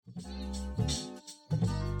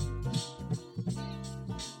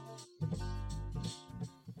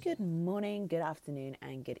Good morning, good afternoon,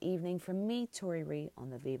 and good evening from me, Tori Ree, on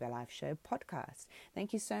the Viva Life Show podcast.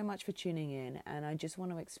 Thank you so much for tuning in, and I just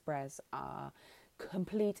want to express our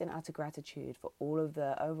complete and utter gratitude for all of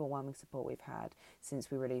the overwhelming support we've had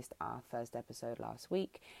since we released our first episode last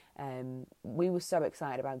week. We were so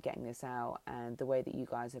excited about getting this out, and the way that you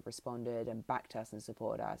guys have responded and backed us and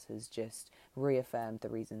supported us has just reaffirmed the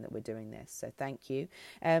reason that we're doing this. So thank you.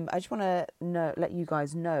 I just want to let you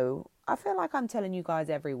guys know, I feel like I'm telling you guys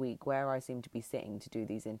every week where I seem to be sitting to do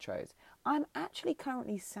these intros. I'm actually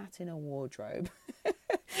currently sat in a wardrobe.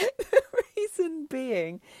 The reason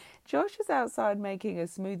being, Josh is outside making a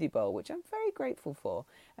smoothie bowl, which I'm very grateful for,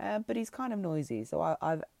 but he's kind of noisy, so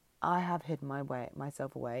I have hidden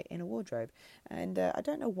myself away in a wardrobe, and I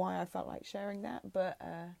don't know why I felt like sharing that, but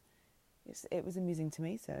it was amusing to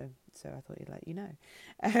me, so I thought I'd let you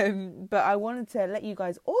know. But I wanted to let you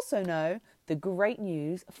guys also know the great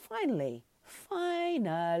news. Finally,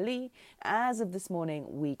 as of this morning,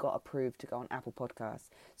 we got approved to go on Apple Podcasts.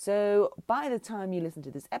 So by the time you listen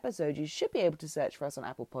to this episode, you should be able to search for us on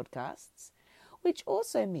Apple Podcasts, which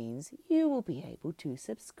also means you will be able to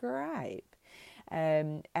subscribe.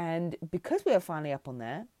 And because we are finally up on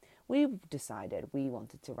there, we've decided we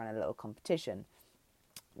wanted to run a little competition.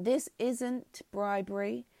 This isn't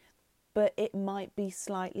bribery, but it might be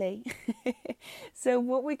slightly. So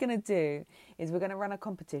what we're going to do is we're going to run a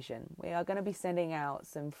competition. We are going to be sending out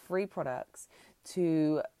some free products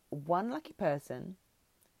to one lucky person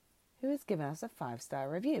who has given us a 5-star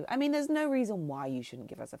review. I mean, there's no reason why you shouldn't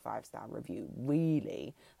give us a 5-star review,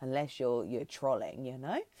 really, unless you're trolling, you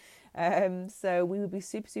know? So we would be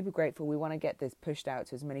super, super grateful. We want to get this pushed out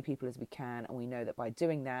to as many people as we can, and we know that by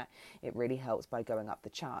doing that, it really helps by going up the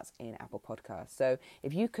charts in Apple Podcasts. So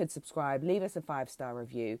if you could subscribe, leave us a 5-star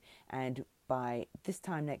review, and by this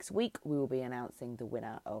time next week, we will be announcing the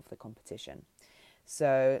winner of the competition.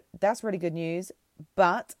 So that's really good news.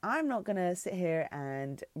 But I'm not going to sit here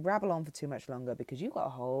and rabble on for too much longer, because you've got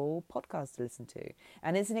a whole podcast to listen to.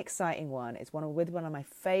 And it's an exciting one. It's with one of my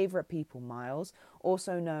favourite people, Miles,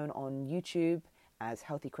 also known on YouTube as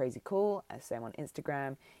HealthyCrazyCool, as same on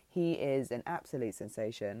Instagram. He is an absolute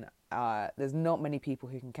sensation. There's not many people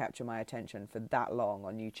who can capture my attention for that long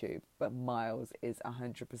on YouTube, but Miles is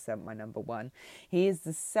 100% my number one. He is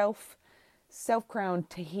the self-crowned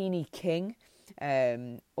Tahini king.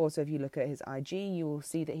 Also, if you look at his IG, you will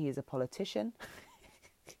see that he is a politician.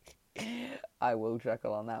 I will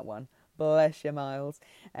chuckle on that one. Bless you, Miles.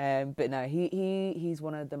 But no, he's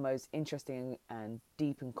one of the most interesting and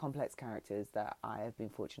deep and complex characters that I have been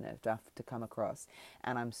fortunate enough to come across.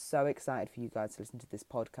 And I'm so excited for you guys to listen to this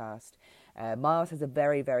podcast. Miles has a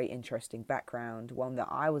very, very interesting background, one that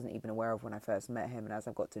I wasn't even aware of when I first met him. And as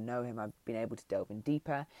I've got to know him, I've been able to delve in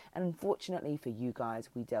deeper. And unfortunately for you guys,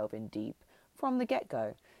 we delve in deep from the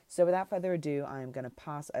get-go. So without further ado, I am going to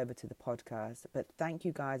pass over to the podcast. But thank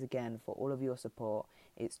you guys again for all of your support.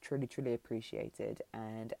 It's truly, truly appreciated.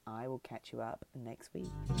 And I will catch you up next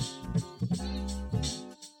week.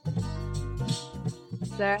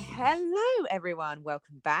 So hello, everyone.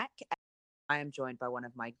 Welcome back. I am joined by one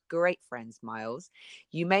of my great friends, Miles.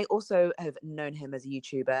 You may also have known him as a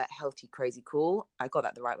YouTuber, HealthyCrazyCool. I got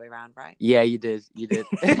that the right way around, right? Yeah, you did.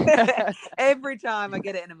 Every time I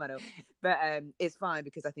get it in a muddle. But it's fine,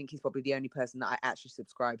 because I think he's probably the only person that I actually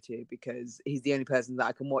subscribe to, because he's the only person that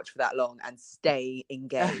I can watch for that long and stay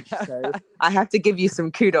engaged. So I have to give you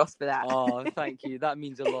some kudos for that. Oh, thank you. That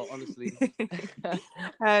means a lot, honestly. But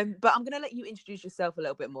I'm going to let you introduce yourself a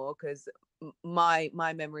little bit more, because my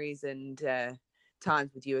memories and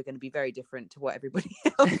times with you are going to be very different to what everybody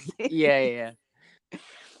else is. Yeah.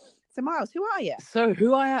 So Miles, who are you? So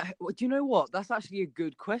who I am? Do you know what? That's actually a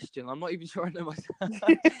good question. I'm not even sure I know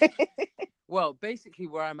myself. Well, basically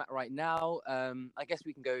where I'm at right now, I guess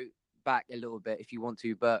we can go back a little bit if you want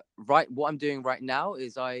to, but what I'm doing right now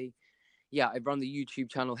is I run the YouTube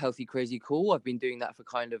channel HealthyCrazyCool. I've been doing that for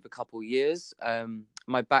kind of a couple years.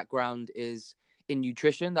 My background is in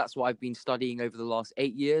nutrition. That's what I've been studying over the last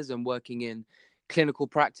 8 years, and working in clinical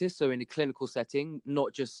practice. So in a clinical setting,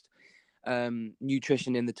 not just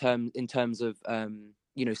nutrition in terms of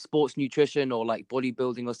sports nutrition or like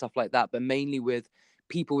bodybuilding or stuff like that, but mainly with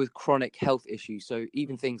people with chronic health issues. So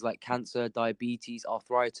even things like cancer, diabetes,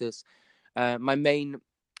 arthritis. My main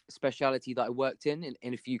speciality that I worked in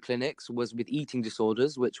a few clinics was with eating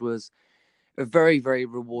disorders, which was a very, very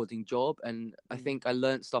rewarding job. And I think I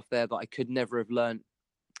learned stuff there that I could never have learned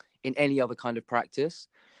in any other kind of practice.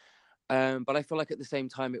 But I feel like at the same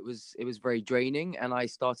time, it was very draining. And I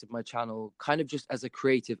started my channel kind of just as a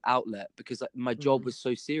creative outlet, because my job was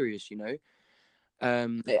so serious, you know.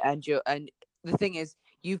 And the thing is,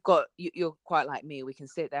 you're quite like me. We can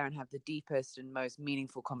sit there and have the deepest and most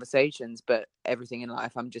meaningful conversations, but everything in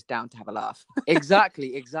life, I'm just down to have a laugh.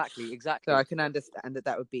 Exactly. So I can understand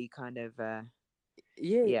that would be kind of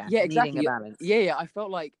Yeah, needing a exactly. balance. Yeah. I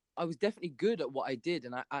felt like I was definitely good at what I did,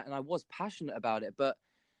 and I was passionate about it. But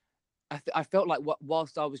I felt like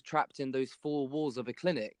whilst I was trapped in those four walls of a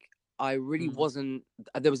clinic, I really wasn't.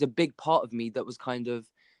 There was a big part of me that was kind of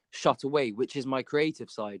shut away, which is my creative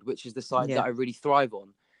side, which is the side that I really thrive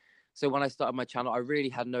on. So when I started my channel, I really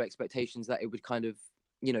had no expectations that it would kind of,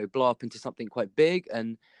 blow up into something quite big.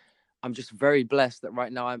 And I'm just very blessed that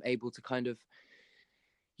right now I'm able to kind of,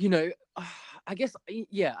 you know, I guess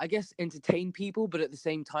entertain people, but at the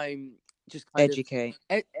same time, just kind of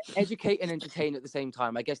educate and entertain at the same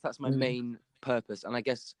time. I guess that's my main purpose. And I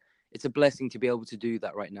guess it's a blessing to be able to do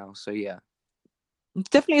that right now. So, yeah. It's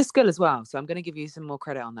definitely a skill as well. So I'm going to give you some more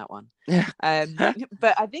credit on that one.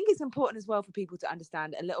 But I think it's important as well for people to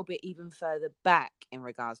understand a little bit even further back in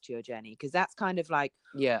regards to your journey, because that's kind of like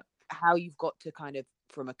how you've got to kind of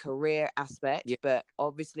from a career aspect. Yeah. But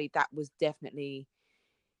obviously that was definitely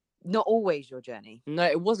not always your journey. No,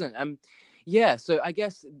 it wasn't. Yeah. So I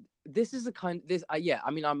guess this is I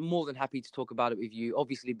mean, I'm more than happy to talk about it with you,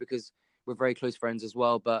 obviously, because we're very close friends as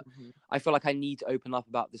well. But I feel like I need to open up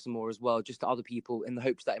about this more as well, just to other people, in the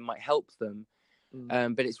hopes that it might help them.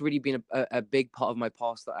 But it's really been a big part of my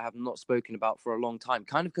past that I have not spoken about for a long time,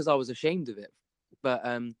 kind of because I was ashamed of it. But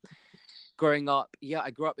growing up,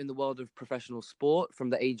 I grew up in the world of professional sport.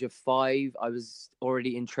 From the age of 5, I was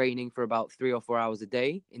already in training for about 3 or 4 hours a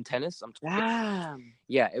day in tennis. Damn.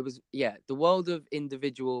 The world of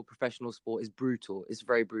individual professional sport is brutal. It's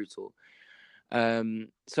very brutal.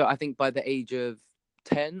 So I think by the age of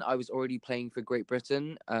 10, I was already playing for Great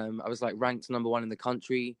Britain. I was like ranked number 1 in the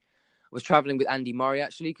country. I was traveling with Andy Murray,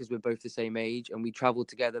 actually, because we're both the same age, and we traveled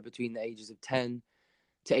together between the ages of 10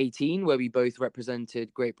 to 18, where we both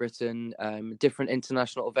represented Great Britain, different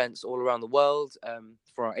international events all around the world,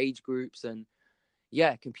 for our age groups, and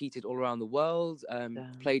competed all around the world,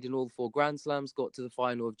 played in all 4 Grand Slams, got to the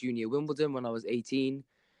final of Junior Wimbledon when I was 18.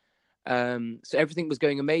 So everything was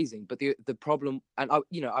going amazing, but the problem, and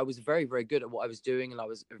I was very, very good at what I was doing, and I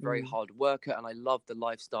was a very hard worker, and I loved the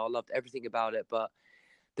lifestyle, loved everything about it. But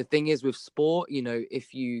the thing is, with sport,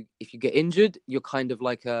 if you get injured, you're kind of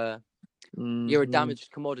like you're a damaged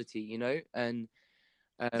commodity, and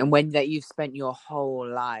when that you've spent your whole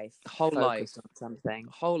life focused on something,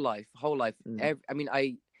 whole life. I mean,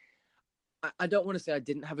 I don't want to say I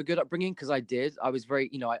didn't have a good upbringing, because I did. I was very,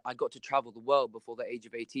 I got to travel the world before the age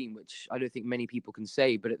of 18, which I don't think many people can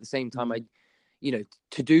say. But at the same time,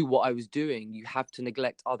 to do what I was doing, you have to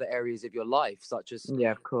neglect other areas of your life, such as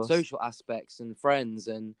of course, social aspects and friends,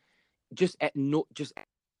 and not just.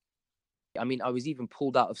 I mean, I was even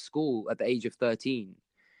pulled out of school at the age of 13.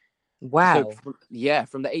 Wow. So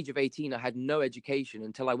from the age of 18, I had no education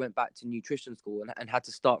until I went back to nutrition school and had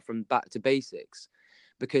to start from back to basics,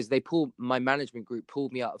 because my management group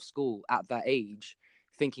pulled me out of school at that age,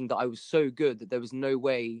 thinking that I was so good that there was no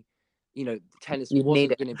way, tennis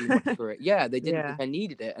wasn't going to be my career. They didn't think I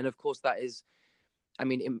needed it. And of course that is, I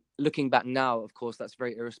mean, looking back now, of course, that's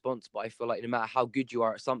very irresponsible. I feel like no matter how good you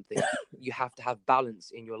are at something, you have to have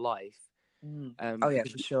balance in your life.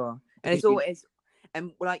 For sure. And it's always,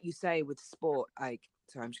 and like you say with sport, like,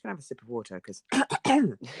 sorry, I'm just gonna have a sip of water, because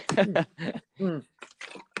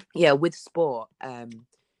with sport,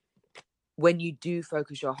 when you do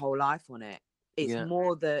focus your whole life on it, it's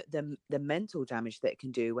more the mental damage that it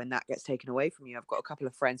can do when that gets taken away from you. I've got a couple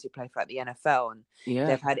of friends who play for like the NFL, and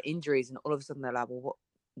they've had injuries, and all of a sudden they're like, well,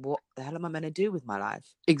 what the hell am I meant to do with my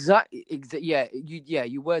life? Exactly.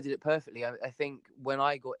 You worded it perfectly. I think when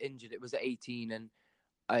I got injured, it was at 18, and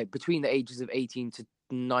between the ages of 18 to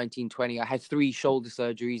 19, 20, I had 3 shoulder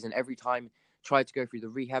surgeries, and every time tried to go through the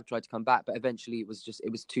rehab, tried to come back, but eventually it was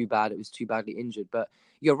too bad. It was too badly injured. But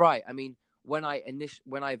you're right. I mean, when I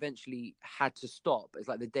eventually had to stop, it's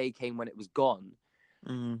like the day came when it was gone.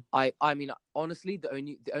 I mean, honestly, the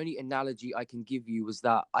only analogy I can give you was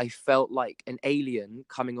that I felt like an alien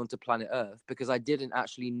coming onto planet Earth, because I didn't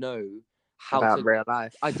actually know real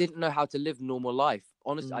life. I didn't know how to live normal life.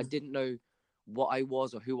 Honestly, I didn't know what I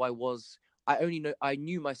was or who I was. I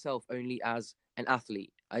knew myself only as an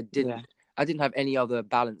athlete. I didn't have any other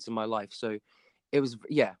balance in my life. So it was,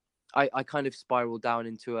 I kind of spiraled down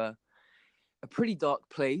into a pretty dark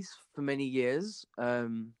place for many years.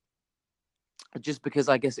 Just because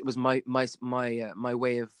I guess it was my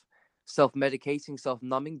way of self-medicating,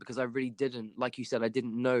 self-numbing, because I really didn't, like you said, I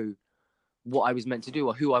didn't know what I was meant to do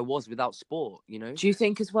or who I was without sport, Do you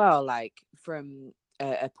think as well, like from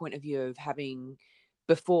a point of view of having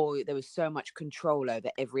before there was so much control over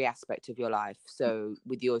every aspect of your life. So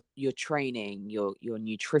with your training, your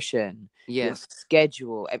nutrition, your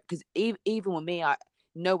schedule, because even with me, I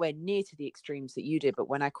nowhere near to the extremes that you did. But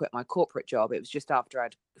when I quit my corporate job, it was just after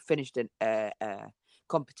I'd finished a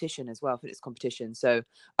competition as well, fitness competition. So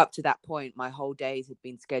up to that point, my whole days had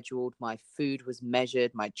been scheduled, my food was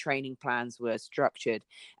measured, my training plans were structured,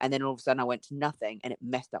 and then all of a sudden I went to nothing, and it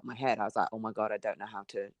messed up my head. I was like, oh my god, I don't know how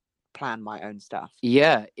to plan my own stuff.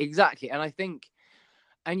 Yeah, exactly. And I think,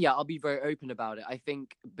 and yeah, I'll be very open about it. I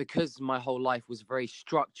think because my whole life was very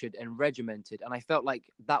structured and regimented, and I felt like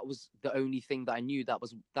that was the only thing that I knew, that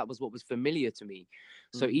was what was familiar to me.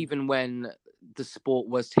 So even when the sport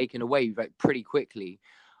was taken away pretty quickly,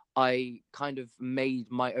 I kind of made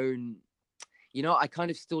my own, I kind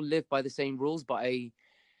of still live by the same rules, but I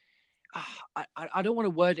don't want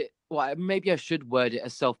to word it. Well, maybe I should word it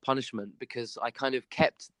as self-punishment, because I kind of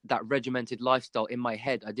kept that regimented lifestyle in my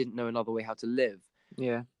head. I didn't know another way how to live.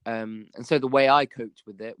 Yeah. And so the way I coped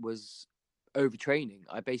with it was overtraining.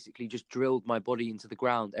 I basically just drilled my body into the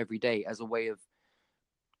ground every day as a way of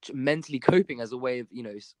mentally coping, as a way of,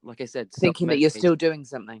 like I said, thinking that you're still doing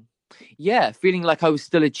something. Yeah, feeling like I was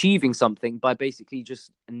still achieving something by basically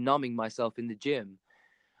just numbing myself in the gym.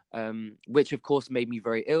 Which of course made me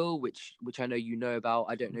very ill, which I know you know about.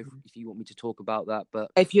 I don't know if you want me to talk about that,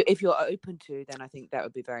 but if you're open to, then I think that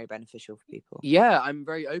would be very beneficial for people. Yeah, I'm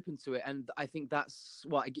very open to it, and I think that's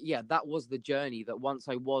that was the journey. That once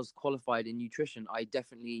I was qualified in nutrition, I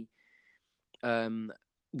definitely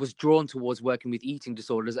was drawn towards working with eating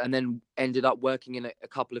disorders, and then ended up working in a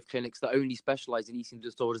couple of clinics that only specialize in eating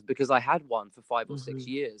disorders, because I had one for 5 or 6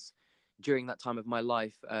 years during that time of my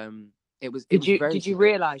life. Did you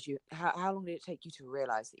realize how long did it take you to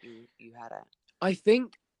realize that you had it? I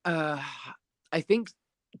think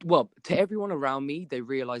well, to everyone around me, they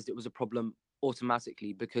realized it was a problem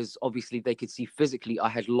automatically, because obviously they could see physically I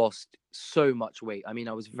had lost so much weight. I mean,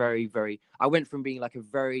 I was I went from being like a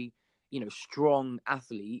very, strong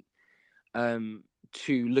athlete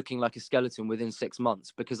to looking like a skeleton within 6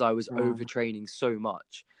 months, because I was overtraining so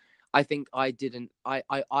much. I think I didn't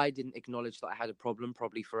acknowledge that I had a problem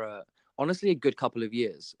probably for honestly a good couple of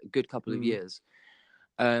years.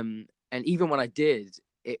 And even when I did,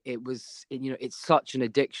 it's such an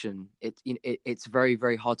addiction. It's very,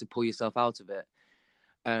 very hard to pull yourself out of it.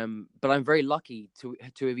 But I'm very lucky to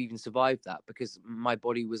have even survived that, because my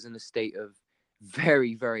body was in a state of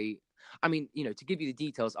very, very, I mean, to give you the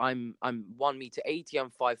details, I'm 1.80 m,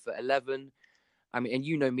 I'm 5'11". I mean, and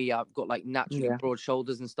you know me, I've got like naturally broad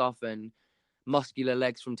shoulders and stuff, and muscular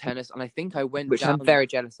legs from tennis. And I think I went which down, I'm very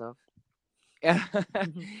jealous of. Yeah.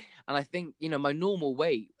 And I think, my normal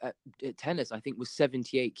weight at tennis, I think, was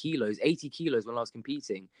 78 kilos, 80 kilos when I was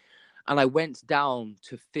competing. And I went down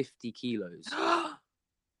to 50 kilos.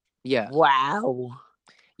 Yeah. Wow.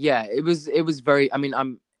 Yeah, it was very, I mean,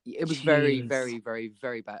 it was very, very, very,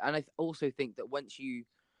 very bad. And I also think that once you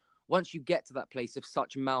get to that place of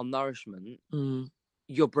such malnourishment,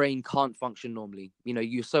 your brain can't function normally.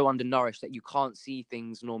 You're so undernourished that you can't see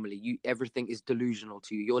things normally. Everything is delusional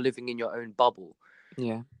to you. You're living in your own bubble.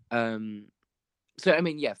 Yeah. So, I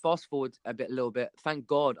mean, yeah, fast forward a little bit. Thank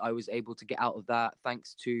God I was able to get out of that,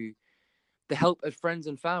 thanks to the help of friends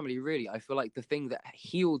and family, really. I feel like the thing that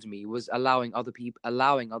healed me was allowing other people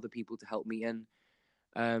to help me, and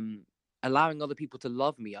allowing other people to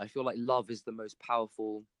love me. I feel like love is the most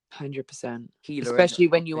powerful 100% healer, especially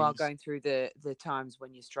when you are going through the times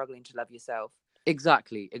when you're struggling to love yourself.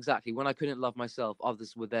 Exactly. When I couldn't love myself,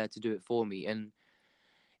 others were there to do it for me. And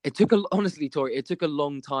honestly, Tori, it took a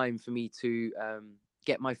long time for me to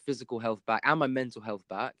get my physical health back and my mental health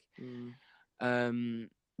back.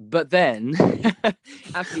 But then,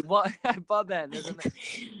 actually, but then,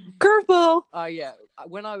 curveball. Yeah,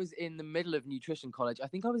 when I was in the middle of nutrition college, I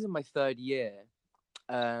think I was in my 3rd year,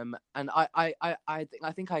 and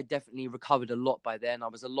I think I definitely recovered a lot by then. I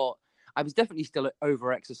was definitely still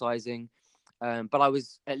over exercising, but I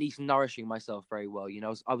was at least nourishing myself very well.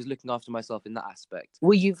 I was looking after myself in that aspect.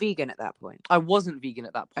 Were you vegan at that point? I wasn't vegan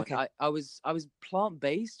at that point. Okay. I was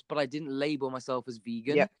plant-based, but I didn't label myself as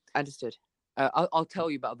vegan. Yep, understood. I'll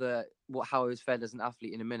tell you about how I was fed as an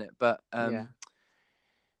athlete in a minute, but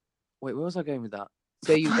wait, where was I going with that?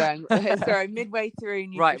 So you going sorry, midway through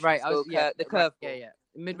nutrition school, the curveball. Yeah.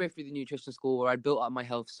 Midway through the nutrition school, where I built up my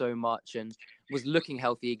health so much and was looking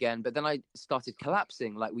healthy again, but then I started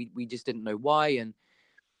collapsing, like we just didn't know why, and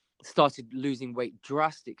started losing weight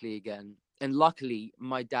drastically again. And luckily,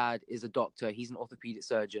 my dad is a doctor; he's an orthopedic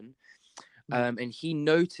surgeon, and he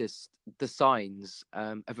noticed the signs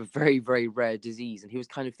of a very, very rare disease, and he was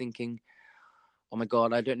kind of thinking, oh my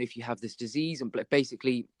God, I don't know if you have this disease. And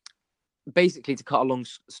basically, to cut a long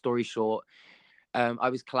story short, I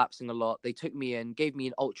was collapsing a lot. They took me in, gave me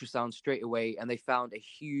an ultrasound straight away, and they found a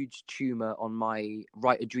huge tumor on my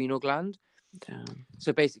right adrenal gland. Damn.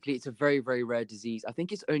 So basically, it's a very, very rare disease. I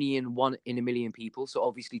think it's only in 1 in a million people. So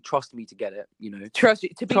obviously, trust me to get it. Trust you.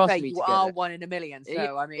 To be fair, me you to get are it. 1 in a million.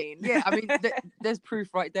 So I mean, yeah. I mean, there's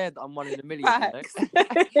proof right there that I'm 1 in a million. facts.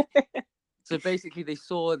 So basically, they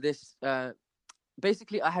saw this.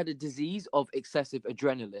 Basically, I had a disease of excessive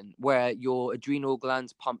adrenaline, where your adrenal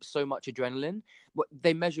glands pump so much adrenaline.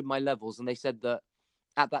 They measured my levels, and they said that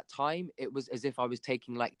at that time, it was as if I was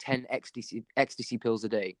taking like 10 ecstasy pills a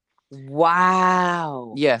day.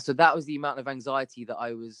 Wow. Yeah, so that was the amount of anxiety that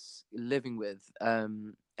I was living with.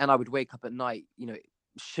 And I would wake up at night,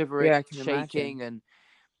 shivering, shaking, and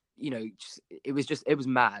it was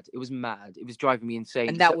mad. It was mad. It was driving me insane.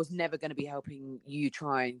 And that was never going to be helping you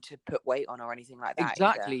trying to put weight on or anything like that.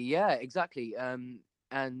 Exactly. Either. Yeah, exactly. And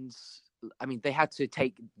I mean, they had to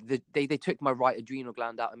take they took my right adrenal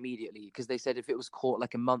gland out immediately, because they said if it was caught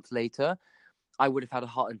like a month later, I would have had a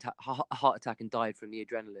heart attack and died from the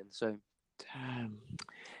adrenaline. So, damn.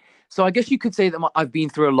 So I guess you could say that I've been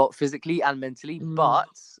through a lot physically and mentally, but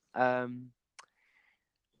yeah,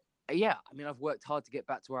 I mean, I've worked hard to get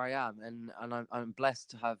back to where I am, and I'm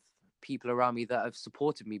blessed to have people around me that have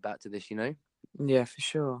supported me back to this. Yeah, for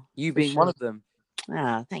sure. You being one of them.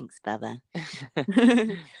 Ah, thanks, brother.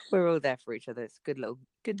 We're all there for each other. It's a good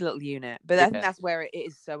little unit. But I think that's where it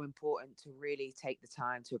is so important to really take the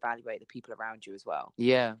time to evaluate the people around you as well.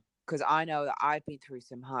 Yeah. Because I know that I've been through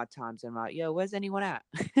some hard times, and I'm like, yo, where's anyone at?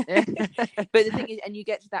 But the thing is, and you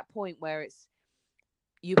get to that point where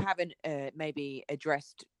you haven't maybe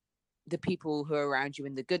addressed the people who are around you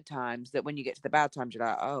in the good times, that when you get to the bad times, you're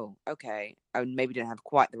like, oh, okay, I maybe didn't have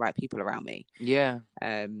quite the right people around me. Yeah.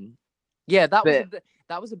 Yeah, that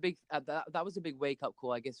was a big wake up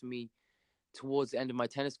call, I guess, for me towards the end of my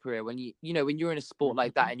tennis career. When when you're in a sport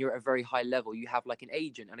like that and you're at a very high level, you have like an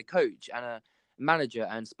agent and a coach and a manager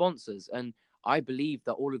and sponsors, and I believe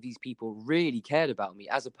that all of these people really cared about me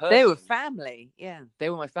as a person. They were family. Yeah, they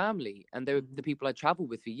were my family, and they were the people I traveled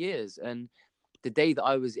with for years. And the day that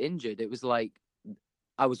I was injured, it was like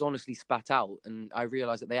I was honestly spat out, and I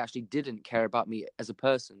realized that they actually didn't care about me as a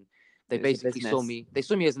person. They basically saw me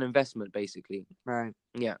as an investment, basically. Right.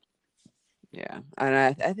 Yeah. Yeah. And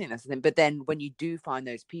I think that's the thing. But then when you do find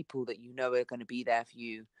those people that you know are going to be there for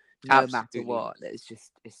you no matter what,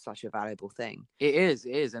 it's such a valuable thing. It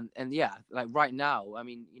is. And yeah, like right now, I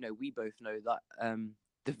mean, we both know that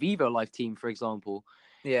the Vivo Life team, for example.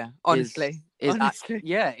 Yeah. Honestly. They're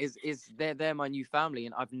my new family,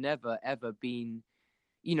 and I've never ever been,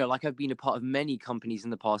 like I've been a part of many companies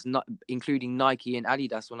in the past, not including Nike and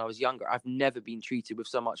Adidas when I was younger. I've never been treated with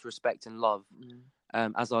so much respect and love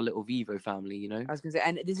as our little Vivo family, I was gonna say,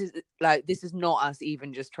 and this is not us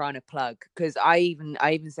even just trying to plug, because I even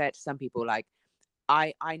say it to some people, like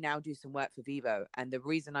I now do some work for Vivo, and the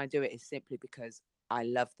reason I do it is simply because I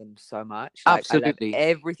love them so much. Like, absolutely. I love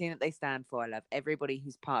everything that they stand for. I love everybody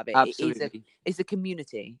who's part of it. Absolutely. It's a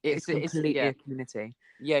community. It's completely a community.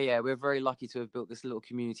 Yeah. We're very lucky to have built this little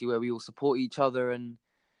community where we all support each other. And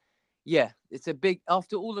yeah, it's a big,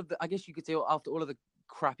 after all of the, I guess you could say, after all of the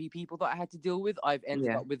crappy people that I had to deal with, I've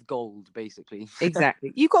ended up with gold, basically.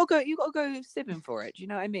 Exactly. You gotta go sieving for it. Do you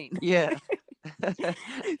know what I mean? Yeah.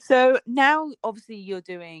 So now, obviously, you're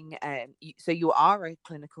doing. So you are a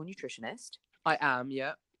clinical nutritionist. I am,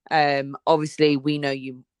 yeah. Obviously, we know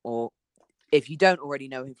you, or if you don't already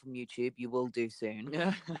know him from YouTube, you will do soon.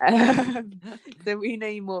 So we know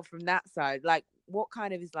you more from that side. Like, what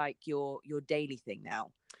kind of is like your daily thing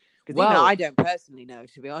now? Because even I don't personally know,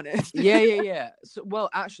 to be honest. Yeah. So,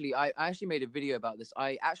 well, actually, I actually made a video about this.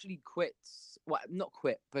 I actually quit. Well, not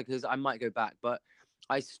quit, because I might go back, but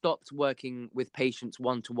I stopped working with patients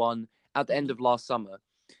one-to-one at the end of last summer.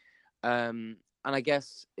 And I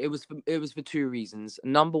guess it was for two reasons.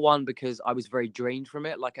 Number one, because I was very drained from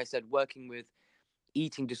it. Like I said, working with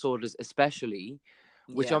eating disorders, especially,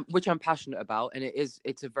 which I'm passionate about, and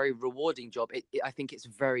it's a very rewarding job. I think it's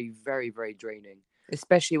very, very, very draining,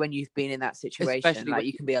 especially when you've been in that situation. Like,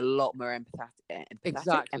 you can be a lot more empathetic.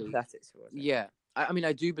 Exactly. Empathetic towards it. Yeah. I mean,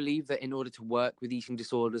 I do believe that in order to work with eating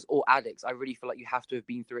disorders or addicts, I really feel like you have to have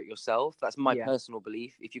been through it yourself. That's my personal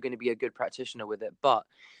belief, if you're going to be a good practitioner with it. But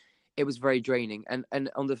it was very draining. And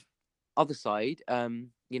on the other side,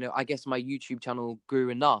 I guess my YouTube channel grew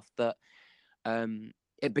enough that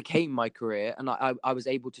it became my career, and I was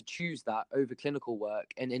able to choose that over clinical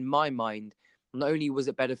work. And in my mind, not only was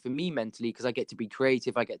it better for me mentally, because I get to be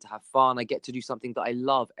creative, I get to have fun, I get to do something that I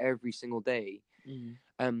love every single day.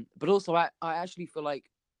 But also I actually feel like,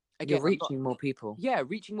 again, you're reaching more people. Yeah,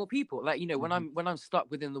 reaching more people. Like, Mm-hmm. when I'm stuck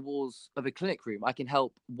within the walls of a clinic room, I can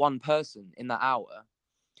help one person in that hour,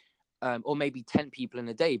 or maybe 10 people in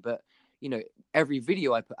a day. But every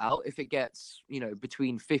video I put out, if it gets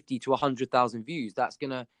between 50 to 100,000 views, that's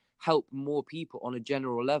gonna help more people on a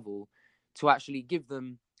general level, to actually give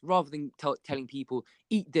them, rather than telling people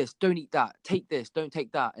eat this, don't eat that, take this, don't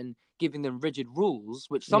take that, and giving them rigid rules,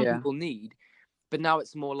 which some Yeah. people need. But now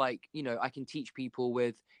it's more like, I can teach people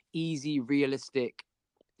with easy, realistic,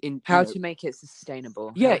 How to make it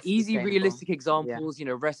sustainable, yeah, health easy, sustainable. realistic Yeah. examples,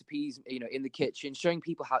 recipes, in the kitchen, showing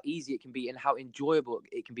people how easy it can be and how enjoyable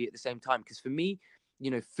it can be at the same time. Because for me,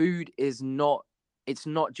 food is not, it's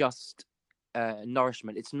not just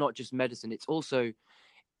nourishment. It's not just medicine.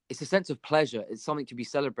 It's a sense of pleasure. It's something to be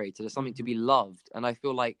celebrated. It's something to be Mm-hmm. loved. And I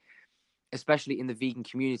feel like, especially in the vegan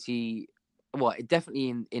community, well,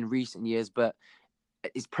 definitely in recent years, but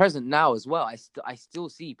it's present now as well. I still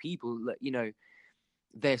see people that,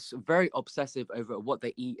 they're very obsessive over what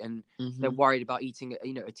they eat, and they're Mm-hmm. worried about eating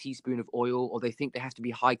a teaspoon of oil, or they think they have to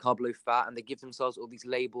be high carb, low fat, and they give themselves all these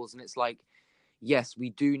labels. And it's like, yes, we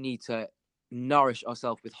do need to nourish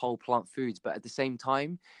ourselves with whole plant foods, but at the same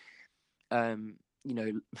time,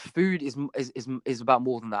 food is about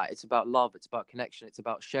more than that. It's about love, it's about connection, it's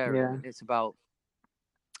about sharing, Yeah. it's about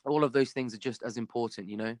all of those things are just as important.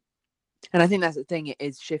 And I think that's the thing, it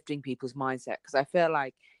is shifting people's mindset, because I feel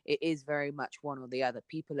like it is very much one or the other.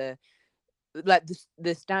 People are like,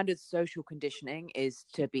 the standard social conditioning is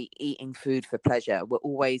to be eating food for pleasure. We're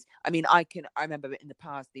always, I remember in the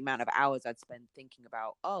past the amount of hours I'd spend thinking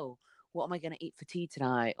about, oh, what am I going to eat for tea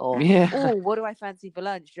tonight? Or, Yeah. oh, what do I fancy for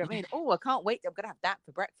lunch? Do you know what I mean? Oh, I can't wait, I'm going to have that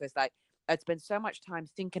for breakfast. Like, I'd spend so much time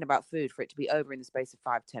thinking about food for it to be over in the space of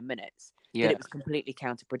 5-10 minutes that Yeah. it was completely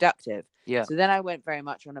counterproductive. Yeah. So then I went very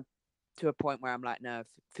much to a point where I'm like, no,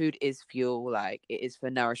 food is fuel, like it is for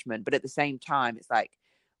nourishment, but at the same time, it's like,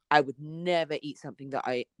 I would never eat something that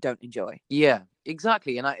I don't enjoy. Yeah,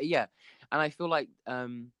 exactly. And I feel like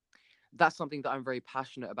that's something that I'm very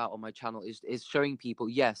passionate about on my channel, is showing people,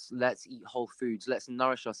 yes, let's eat whole foods, let's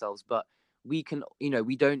nourish ourselves, but we can,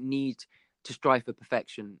 we don't need to strive for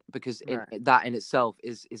perfection, because Right. that in itself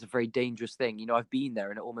is a very dangerous thing. I've been there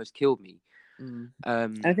and it almost killed me.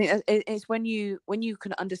 And I think it's when you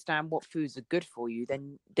can understand what foods are good for you,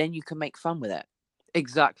 then you can make fun with it.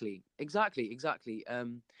 Exactly.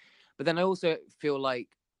 But then I also feel like,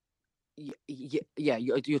 yeah,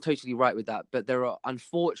 you're totally right with that. But there are,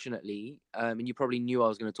 unfortunately, and you probably knew I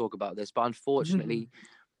was going to talk about this, but unfortunately,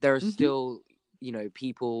 there are still,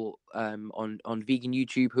 people on vegan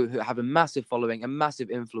YouTube who have a massive following, a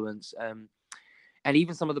massive influence, and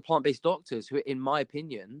even some of the plant-based doctors who, in my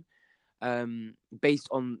opinion, based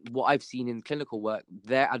on what I've seen in clinical work,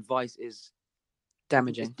 their advice is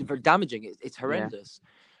Damaging. very damaging. It's Yeah. horrendous.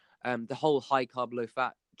 The whole high carb, low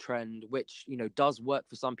fat trend, which does work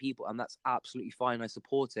for some people, and that's absolutely fine. I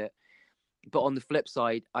support it. But on the flip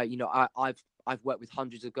side, I've worked with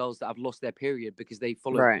hundreds of girls that have lost their period because they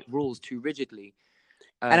follow Right. rules too rigidly.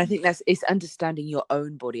 And I think it's understanding your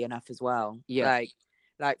own body enough as well. Yeah.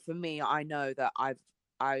 Like for me, I know that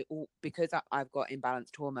because I've got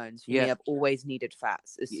imbalanced hormones. For Yeah. me, I've always needed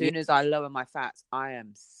fats. As soon as I lower my fats, I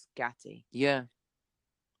am scatty. Yeah.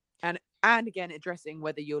 And again, addressing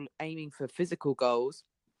whether you're aiming for physical goals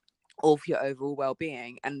or for your overall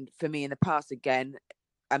well-being. And for me in the past, again,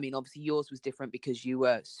 obviously yours was different because you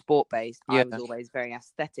were sport-based. Yeah. I was always very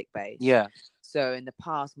aesthetic-based. Yeah. So in the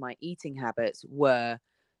past, my eating habits were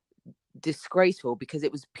disgraceful because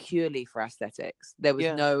it was purely for aesthetics. There was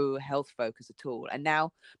no health focus at all. And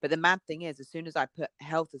now, but the mad thing is, as soon as I put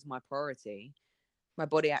health as my priority, my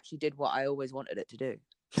body actually did what I always wanted it to do.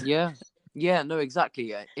 Yeah, no,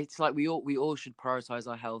 exactly. It's like we all should prioritize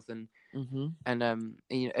our health, and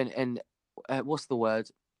what's the word?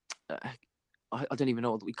 I don't even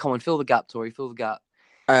know. Come on, fill the gap, Tori. Fill the gap.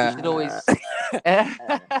 We should always.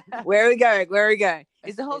 Where are we going?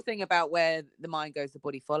 Is the whole thing about where the mind goes, the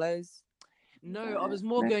body follows? No, I was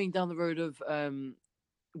more going down the road of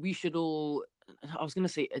we should all. I was going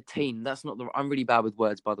to say attain. That's not the. I'm really bad with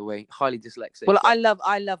words, by the way. Highly dyslexic. Well, I love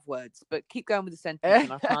words, but keep going with the sentence,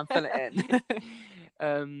 and I'll try and fill it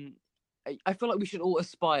in. I feel like we should all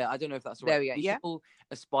aspire. I don't know if that's right. There we go. Should all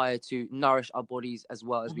aspire to nourish our bodies as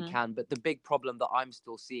well as we can. But the big problem that I'm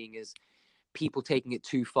still seeing is people taking it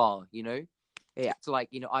too far. Yeah. It's like,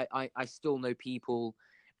 I still know people,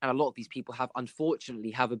 and a lot of these people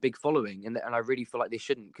unfortunately have a big following, and I really feel like they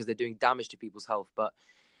shouldn't, because they're doing damage to people's health. But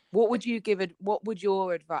What would you give it? What would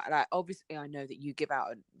your advice? Like, obviously, I know that you give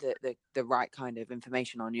out the right kind of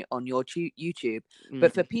information on your YouTube,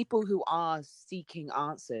 but for people who are seeking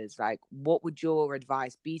answers, like, what would your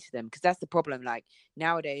advice be to them? Because that's the problem. Like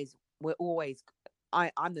nowadays, we're always.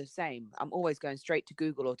 I'm the same. I'm always going straight to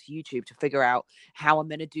Google or to YouTube to figure out how I'm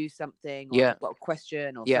going to do something, or Yeah. I've got a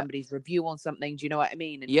question or Yeah. somebody's review on something. Do you know what I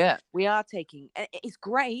mean? And Yeah. we are taking. It's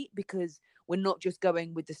great because we're not just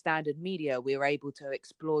going with the standard media. We're able to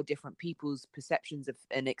explore different people's perceptions of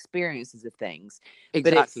and experiences of things.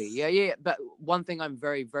 Exactly. Yeah. But one thing I'm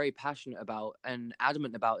very, very passionate about and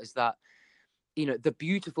adamant about is that, the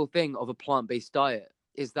beautiful thing of a plant-based diet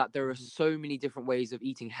is that there are so many different ways of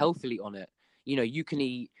eating healthily on it. You can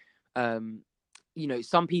eat,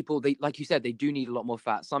 some people, they, like you said, they do need a lot more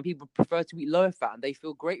fat. Some people prefer to eat lower fat and they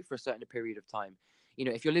feel great for a certain period of time.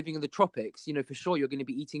 If you're living in the tropics, for sure you're going to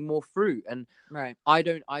be eating more fruit. And right. I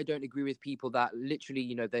don't agree with people that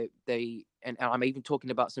literally, they and I'm even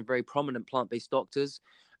talking about some very prominent plant-based doctors.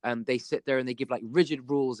 They sit there and they give like rigid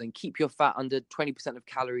rules and keep your fat under 20% of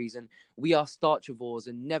calories. And we are starchivores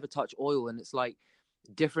and never touch oil. And it's like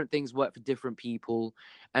different things work for different people.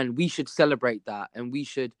 And we should celebrate that. And we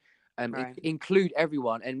should Right. include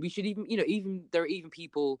everyone. And we should even, even there are even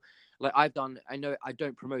people like I know I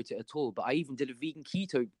don't promote it at all, but I even did a vegan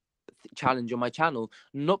keto challenge on my channel,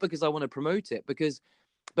 not because I want to promote it,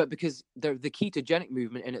 but because the ketogenic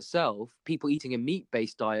movement in itself, people eating a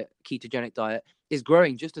meat-based diet, ketogenic diet, is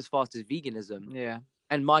growing just as fast as veganism. Yeah.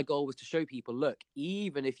 And my goal was to show people, look,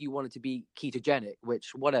 even if you wanted to be ketogenic,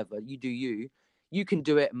 which whatever, you do you can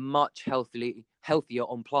do it much healthier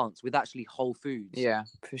on plants with actually whole foods. Yeah,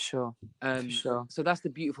 for sure. For sure. So that's the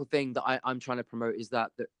beautiful thing that I'm trying to promote, is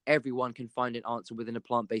that everyone can find an answer within a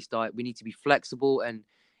plant-based diet. We need to be flexible, and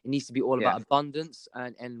it needs to be all about abundance,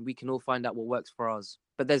 and we can all find out what works for us.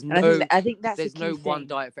 But there's I think that's there's the key no thing. one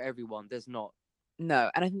diet for everyone. There's not.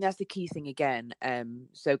 No, and I think that's the key thing again.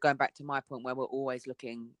 So going back to my point where we're always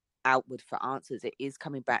looking outward for answers, it is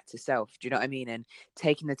coming back to self. Do you know what I mean? And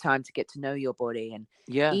taking the time to get to know your body and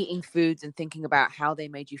eating foods and thinking about how they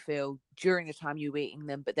made you feel during the time you were eating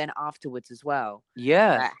them, but then afterwards as well.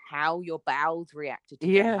 Yeah. How your bowels reacted to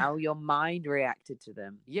them, how your mind reacted to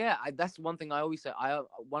them. Yeah, that's one thing I always say.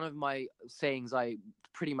 One of my sayings I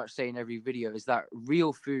pretty much say in every video is that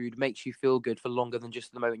real food makes you feel good for longer than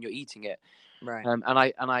just the moment you're eating it. Right. And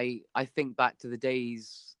I think back to the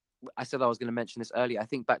days. I said I was going to mention this earlier. I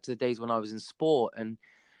think back to the days when I was in sport, and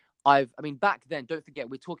I mean, back then, don't forget,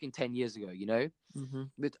 we're talking 10 years ago,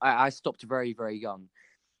 But I stopped very, very young.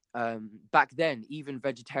 Back then, even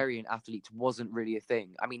vegetarian athletes wasn't really a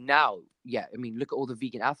thing. I mean, now, look at all the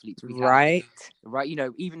vegan athletes we have. Right.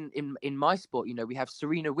 Even in my sport, we have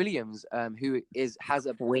Serena Williams, who has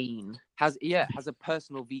a queen, has a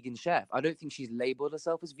personal vegan chef. I don't think she's labeled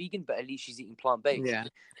herself as vegan, but at least she's eating plant-based. Yeah.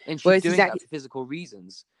 And she's doing that for physical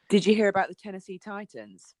reasons. Did you hear about the Tennessee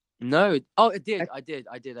Titans? No. Oh, I did.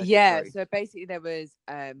 Yeah. Sorry. So basically there was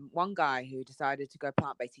one guy who decided to go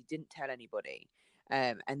plant-based. He didn't tell anybody.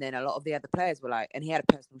 And then a lot of the other players were like, and he had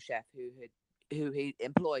a personal chef who he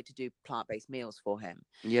employed to do plant-based meals for him.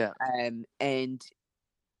 Yeah. And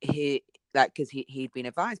he, like, because he'd been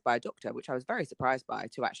advised by a doctor, which I was very surprised by,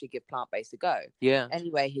 to actually give plant-based a go. Yeah.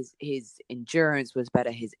 Anyway, his endurance was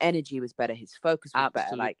better, his energy was better, his focus was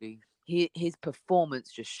better. Like his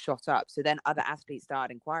performance just shot up. So then other athletes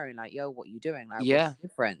started inquiring, like, yo, what are you doing? Like, what's the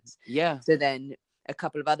difference? Yeah. So then a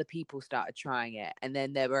couple of other people started trying it, and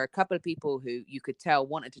then there were a couple of people who you could tell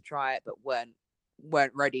wanted to try it but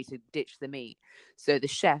weren't ready to ditch the meat. So the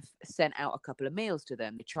chef sent out a couple of meals to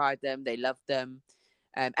them. They tried them, they loved them,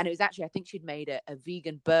 and it was actually, I think she'd made a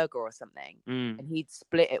vegan burger or something, and he'd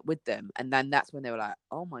split it with them, and then that's when they were like,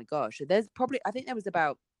 oh my gosh. So there's probably, I think there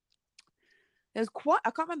was quite,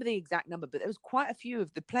 I can't remember the exact number, but there was quite a few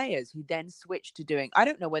of the players who then switched to doing, I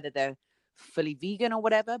don't know whether they're fully vegan or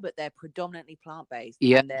whatever, but they're predominantly plant-based,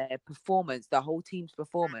 and their performance, the whole team's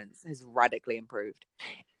performance, has radically improved.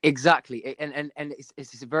 Exactly. And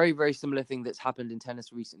it's a very, very similar thing that's happened in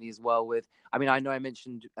tennis recently as well with, I mean, I know I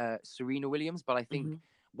mentioned Serena Williams, but I think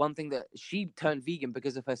one thing that she turned vegan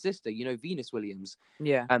because of her sister, Venus Williams.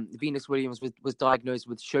 Yeah. Venus Williams was diagnosed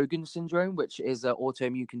with Sjogren's syndrome, which is an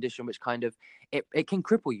autoimmune condition which kind of, it can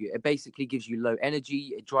cripple you. It basically gives you low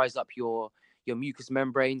energy. It dries up your mucous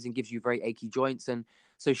membranes and gives you very achy joints. And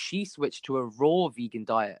so she switched to a raw vegan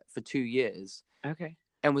diet for 2 years. Okay.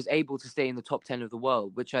 And was able to stay in the top 10 of the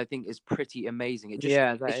world, which I think is pretty amazing.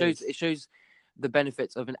 It shows the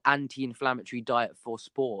benefits of an anti-inflammatory diet for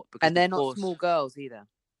sport. Because and they're not small girls either.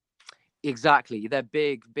 Exactly. They're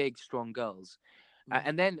big, strong girls.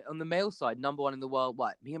 And then on the male side, number one in the world,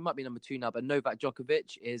 he might be number two now, but Novak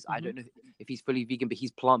Djokovic is, I don't know if he's fully vegan, but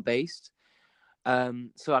he's plant-based.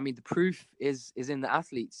 So, I mean, the proof is in the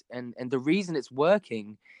athletes. And the reason it's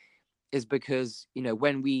working is because, you know,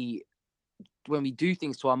 when we do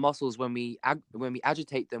things to our muscles, when we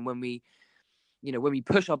agitate them, when we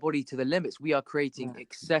push our body to the limits, we are creating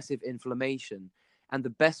excessive inflammation. And the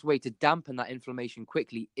best way to dampen that inflammation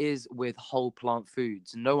quickly is with whole plant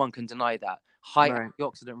foods. No one can deny that. High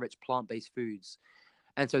antioxidant-rich plant-based foods.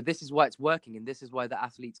 And so this is why it's working, and this is why the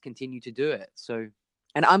athletes continue to do it. So,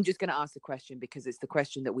 and I'm just going to ask the question because it's the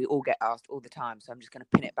question that we all get asked all the time. So I'm just going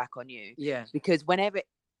to pin it back on you. Yeah. Because whenever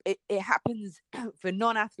it happens for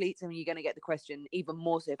non-athletes, and you're going to get the question even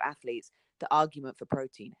more so if athletes, the argument for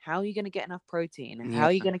protein. How are you going to get enough protein? And how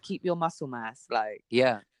are you going to keep your muscle mass? Like,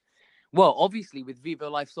 yeah. Well, obviously with Vivo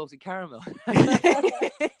Life salted caramel.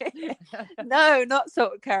 No, not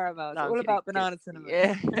salted caramel. It's No, all about banana cinnamon.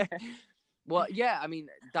 Yeah. Well, yeah, I mean,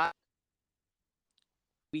 that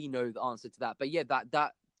we know the answer to that. But yeah,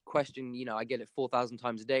 that question, you know, I get it 4,000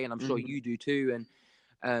 times a day, and I'm sure you do too.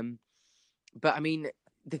 And but I mean,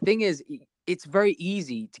 the thing is, it's very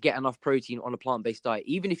easy to get enough protein on a plant-based diet,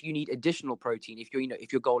 even if you need additional protein.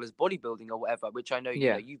 If your goal is bodybuilding or whatever, which I know, you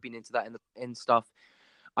know, you've been into that in stuff.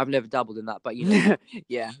 I've never dabbled in that, but you know,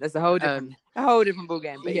 yeah, that's a whole different ball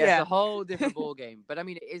game. But it's a whole different ball game. But I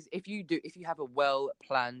mean, it is if you have a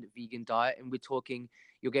well-planned vegan diet, and we're talking,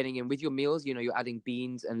 you're getting in with your meals, you know, you're adding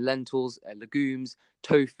beans and lentils, legumes,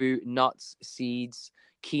 tofu, nuts, seeds,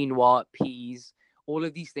 quinoa, peas. All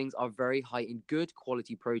of these things are very high in good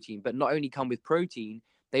quality protein, but not only come with protein,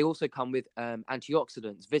 they also come with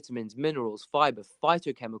antioxidants, vitamins, minerals, fiber,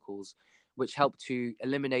 phytochemicals, which help to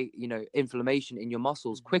eliminate, you know, inflammation in your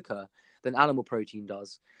muscles quicker than animal protein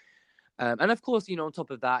does. And of course, you know, on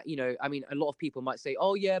top of that, you know, I mean, a lot of people might say,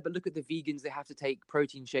 oh yeah, but look at the vegans, they have to take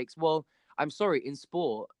protein shakes. Well, I'm sorry, in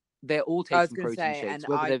sport, they're all taking protein shakes.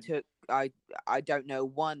 And I don't know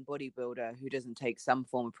one bodybuilder who doesn't take some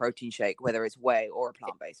form of protein shake, whether it's whey or a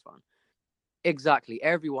plant-based one. Exactly.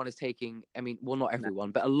 Everyone is taking, I mean, well, not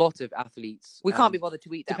everyone, but a lot of athletes. We can't be bothered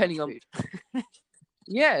to eat that depending much on food.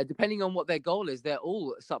 Yeah, depending on what their goal is, they're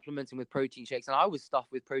all supplementing with protein shakes. And I was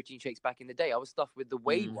stuffed with protein shakes back in the day. I was stuffed with the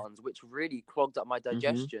whey ones, which really clogged up my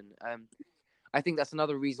digestion. I think that's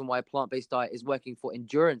another reason why a plant-based diet is working for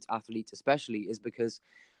endurance athletes, especially, is because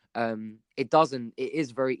it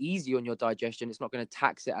is very easy on your digestion. It's not going to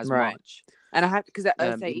tax it as much. And I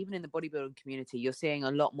say, even in the bodybuilding community, you're seeing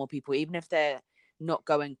a lot more people, even if they're not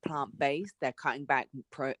going plant-based, they're cutting back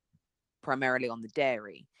primarily on the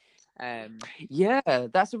dairy. Yeah,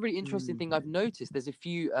 that's a really interesting thing I've noticed. There's a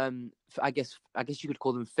few I guess you could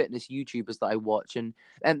call them fitness YouTubers that I watch, and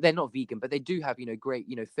they're not vegan, but they do have, you know, great,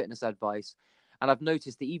 you know, fitness advice. And I've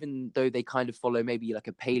noticed that even though they kind of follow maybe like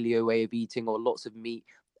a paleo way of eating or lots of meat,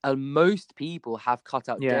 most people have cut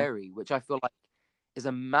out dairy, which I feel like is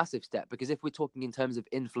a massive step, because if we're talking in terms of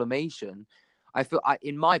inflammation,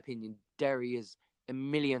 in my opinion, dairy is a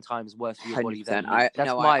million times worse for your body than meat.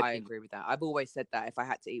 I agree with that. I've always said that if I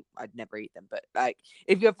had to eat, I'd never eat them. But like,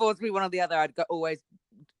 if you're forced to be one or the other, I'd always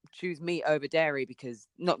choose meat over dairy, because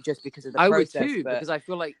not just because of the process. I would too, because I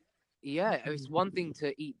feel like, yeah, it's one thing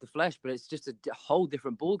to eat the flesh, but it's just a whole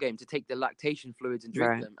different ball game to take the lactation fluids and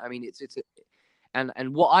drink them. I mean,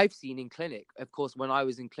 and what I've seen in clinic, of course, when I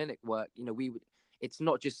was in clinic work, you know, it's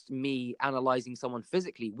not just me analyzing someone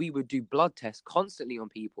physically. We would do blood tests constantly on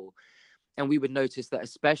people. And we would notice that,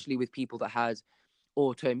 especially with people that had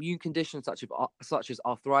autoimmune conditions such as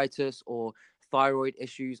arthritis or thyroid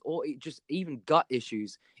issues, or just even gut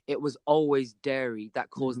issues, it was always dairy that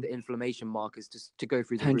caused the inflammation markers to go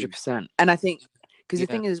through the 100%. Roof. And I think, because the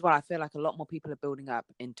thing is, as well, I feel like a lot more people are building up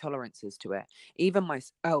intolerances to it. Even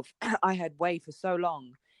myself, I had whey for so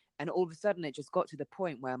long, and all of a sudden it just got to the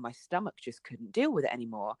point where my stomach just couldn't deal with it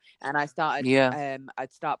anymore. And I started,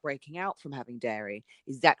 I'd start breaking out from having dairy.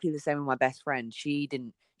 Exactly the same with my best friend. She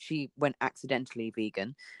went accidentally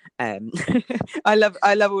vegan. I love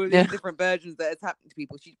all of these different versions that has happened to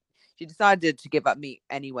people. She decided to give up meat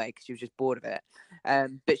anyway because she was just bored of it.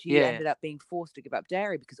 But she ended up being forced to give up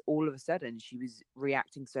dairy because all of a sudden she was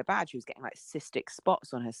reacting so bad. She was getting like cystic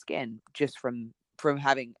spots on her skin just from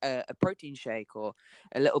having a protein shake or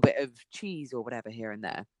a little bit of cheese or whatever here and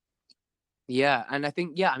there. Yeah, and I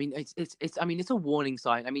think I mean it's a warning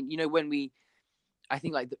sign. I mean, you know, when we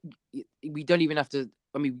don't even have to.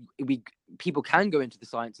 I mean, people can go into the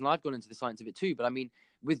science, and I've gone into the science of it too. But I mean,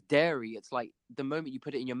 with dairy, it's like the moment you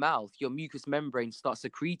put it in your mouth, your mucous membrane starts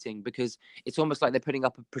secreting, because it's almost like they're putting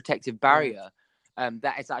up a protective barrier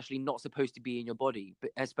that it's actually not supposed to be in your body.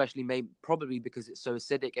 But especially probably because it's so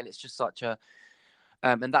acidic, and it's just such a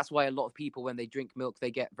And that's why a lot of people, when they drink milk,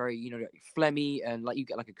 they get very, phlegmy, and like you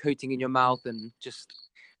get like a coating in your mouth and just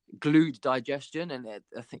glued digestion. And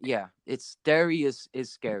I think, it's dairy is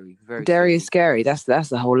scary. Very Dairy scary. is scary. That's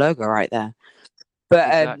the whole logo right there. But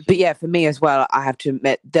Exactly. yeah, for me as well, I have to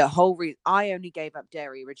admit the whole reason I only gave up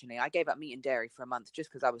dairy originally. I gave up meat and dairy for a month just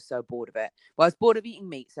because I was so bored of it. Well, I was bored of eating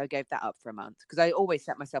meat, so I gave that up for a month because I always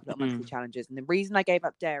set myself little monthly challenges. And the reason I gave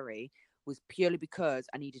up dairy was purely because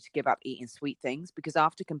I needed to give up eating sweet things, because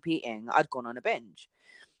after competing, I'd gone on a binge.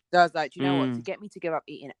 So I was like, you know what? To get me to give up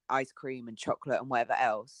eating ice cream and chocolate and whatever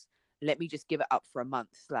else, let me just give it up for a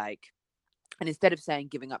month. And instead of saying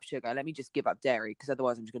giving up sugar, let me just give up dairy, because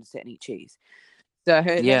otherwise I'm just going to sit and eat cheese. So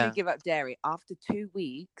let me give up dairy after 2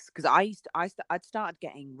 weeks, because I'd started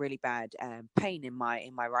getting really bad pain in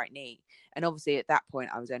my right knee, and obviously at that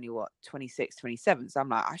point I was only 26, 27. So I'm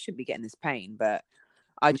like, I shouldn't be getting this pain, but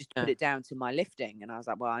I just put it down to my lifting, and I was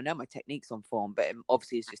like, well, I know my technique's on form, but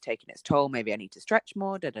obviously it's just taking its toll. Maybe I need to stretch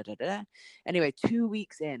more. Anyway, 2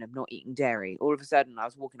 weeks in of not eating dairy, all of a sudden I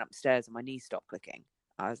was walking up the stairs and my knees stopped clicking.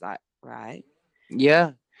 I was like, right.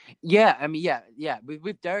 I mean,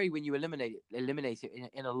 with dairy, when you eliminate it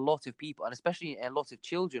in a lot of people, and especially in a lot of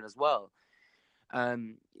children as well. I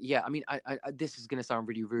mean, I this is gonna sound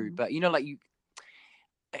really rude, but like you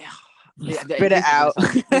spit it out.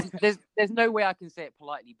 There's no way I can say it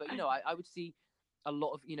politely, but I would see a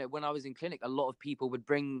lot of, when I was in clinic, a lot of people would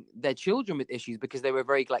bring their children with issues because they were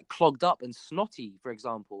very like clogged up and snotty, for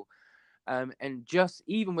example. And just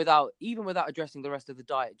even without addressing the rest of the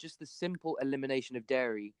diet, just the simple elimination of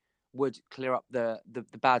dairy would clear up the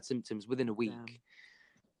bad symptoms within a week.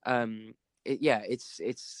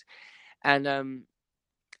 It's and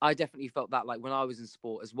I definitely felt that, like, when I was in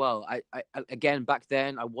sport as well. I again, back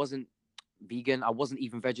then I wasn't vegan, I wasn't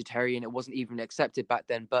even vegetarian, it wasn't even accepted back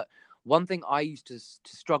then. But one thing I used to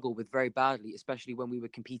struggle with very badly, especially when we were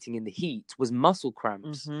competing in the heat, was muscle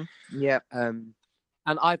cramps.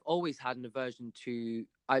 And I've always had an aversion to,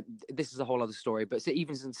 this is a whole other story, but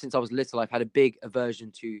even since I was little, I've had a big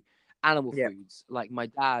aversion to animal foods. Like my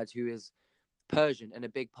dad, who is Persian, and a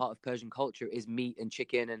big part of Persian culture is meat and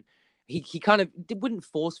chicken, and he kind of wouldn't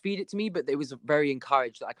force feed it to me, but it was very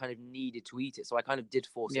encouraged that I kind of needed to eat it, so I kind of did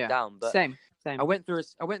force it down. But same. I went through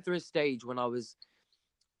a stage when I was,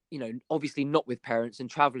 obviously not with parents and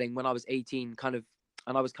traveling when I was 18, and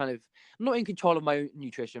I was kind of not in control of my own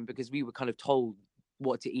nutrition because we were kind of told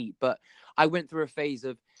what to eat. But I went through a phase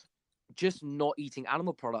of just not eating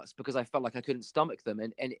animal products because I felt like I couldn't stomach them,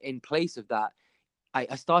 and in place of that,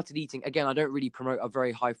 I started eating, again, I don't really promote a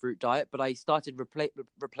very high fruit diet, but I started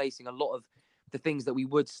replacing a lot of the things that we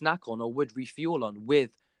would snack on or would refuel on with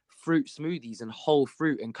fruit smoothies and whole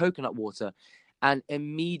fruit and coconut water. And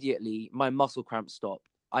immediately my muscle cramps stopped.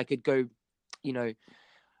 I could go, I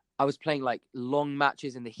was playing like long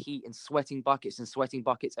matches in the heat and sweating buckets,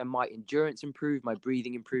 and my endurance improved, my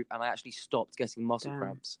breathing improved, and I actually stopped getting muscle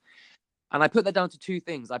cramps. And I put that down to two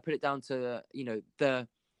things. I put it down to,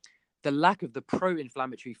 the lack of the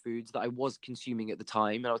pro-inflammatory foods that I was consuming at the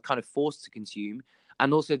time, and I was kind of forced to consume,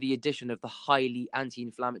 and also the addition of the highly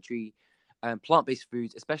anti-inflammatory plant-based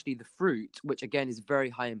foods, especially the fruit, which again is very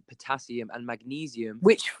high in potassium and magnesium.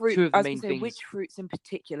 Which fruit? Two of the main things. Which fruits in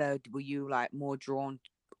particular were you like more drawn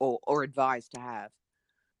or advised to have?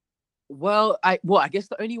 Well, I guess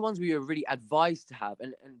the only ones we were really advised to have,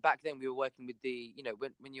 and back then we were working with the,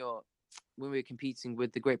 when we were competing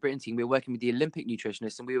with the Great Britain team, we were working with the Olympic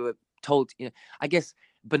nutritionists, and we were told, I guess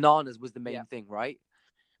bananas was the main thing, right?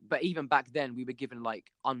 But even back then, we were given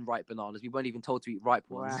like unripe bananas. We weren't even told to eat ripe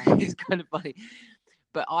ones. Wow. It's kind of funny.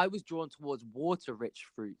 But I was drawn towards water-rich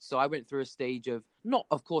fruits. So I went through a stage of not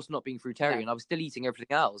being fruitarian. I was still eating everything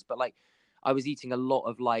else, but like I was eating a lot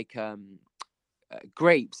of like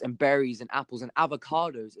grapes and berries and apples and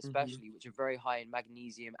avocados, especially, which are very high in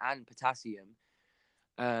magnesium and potassium.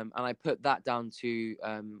 And I put that down to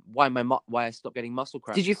why I stopped getting muscle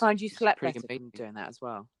cramps. Did you find you slept better from doing that as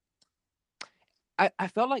well? I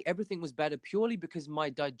felt like everything was better purely because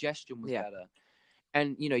my digestion was better.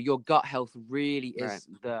 And, your gut health really is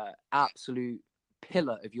the absolute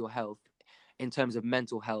pillar of your health in terms of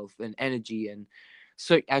mental health and energy. And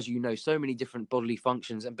so, as you know, so many different bodily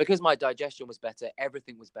functions. And because my digestion was better,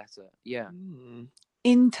 everything was better. Yeah.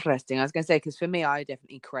 Interesting. I was going to say, because for me, I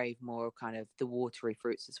definitely crave more kind of the watery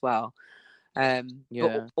fruits as well. But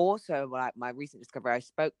also, like my recent discovery, I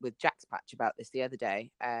spoke with Jack's Patch about this the other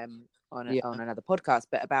day on another podcast,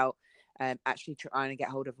 but about actually trying to get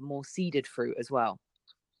hold of a more seeded fruit as well.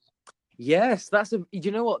 Yes, that's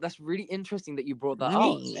really interesting that you brought that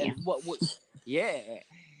up. And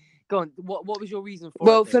Go on. What was your reason for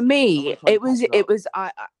Well, it? for Then? me, it was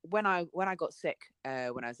Up. when I got sick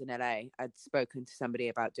when I was in LA, I'd spoken to somebody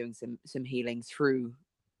about doing some healing through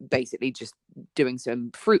basically just doing some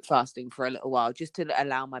fruit fasting for a little while, just to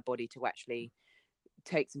allow my body to actually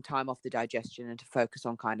take some time off the digestion and to focus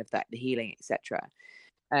on kind of the healing, etc.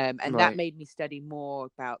 And that Right. made me study more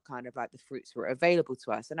about kind of like the fruits that were available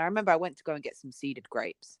to us. And I remember I went to go and get some seeded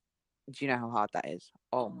grapes. Do you know how hard that is?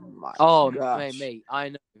 Oh my gosh. Mate, I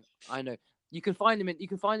know. You can find them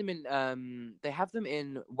in. They have them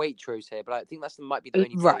in Waitrose here, but I think might be the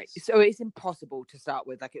only Right. place. So it's impossible to start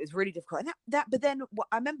with. Like, it was really difficult. And but then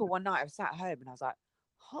I remember one night I was sat at home and I was like,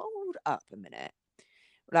 hold up a minute.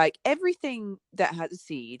 Like, everything that has a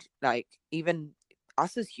seed, like even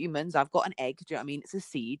us as humans, I've got an egg. Do you know what I mean? It's a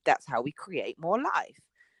seed. That's how we create more life.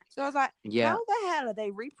 So I was like, Yeah. how the hell are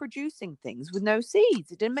they reproducing things with no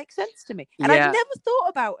seeds? It didn't make sense to me. And I'd Yeah. never thought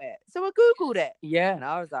about it. So I Googled it. Yeah. And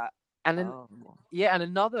I was like, And then, oh. yeah, and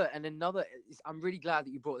another. I'm really glad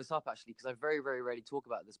that you brought this up, actually, because I very, very rarely talk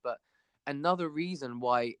about this. But another reason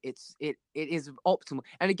why it is optimal.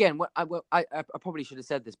 And again, I probably should have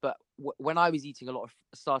said this, but when I was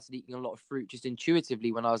started eating a lot of fruit just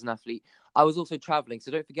intuitively when I was an athlete, I was also traveling.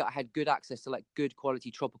 So don't forget, I had good access to like good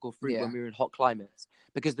quality tropical fruit when we were in hot climates,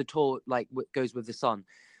 because the tour like goes with the sun.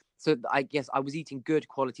 So I guess I was eating good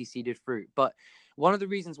quality seeded fruit. But one of the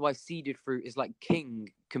reasons why seeded fruit is like king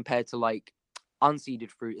compared to like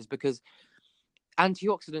unseeded fruit is because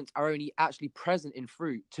antioxidants are only actually present in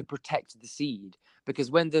fruit to protect the seed.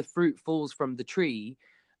 Because when the fruit falls from the tree,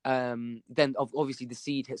 then obviously the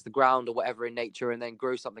seed hits the ground or whatever in nature and then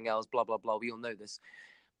grows something else, blah, blah, blah. We all know this.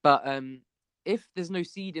 But if there's no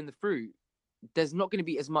seed in the fruit, there's not going to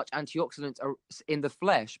be as much antioxidants in the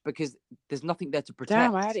flesh because there's nothing there to protect.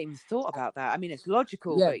 Damn, I hadn't even thought about that. I mean, it's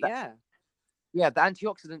logical, but yeah. Yeah, the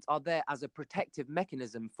antioxidants are there as a protective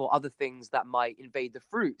mechanism for other things that might invade the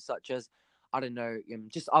fruit, such as, I don't know,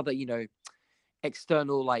 just other,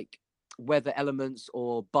 external like weather elements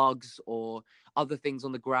or bugs or other things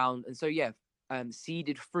on the ground. And so, yeah,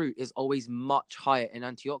 seeded fruit is always much higher in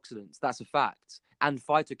antioxidants. That's a fact. And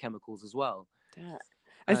phytochemicals as well. Yeah.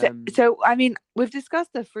 So, I mean, we've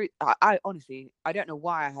discussed the fruit. I honestly, I don't know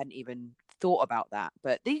why I hadn't even thought about that.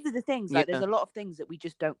 But these are the things, like, there's a lot of things that we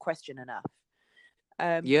just don't question enough.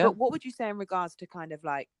 But what would you say in regards to kind of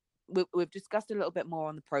like, we've discussed a little bit more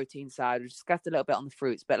on the protein side, we've discussed a little bit on the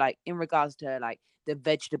fruits, but like in regards to like the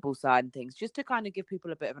vegetable side and things, just to kind of give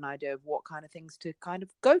people a bit of an idea of what kind of things to kind of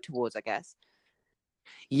go towards, I guess.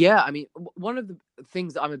 Yeah, I mean, one of the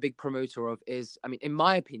things that I'm a big promoter of is, I mean, in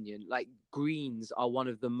my opinion, like greens are one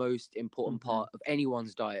of the most important part of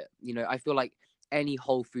anyone's diet. I feel like any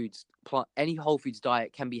whole foods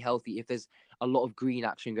diet can be healthy if there's a lot of green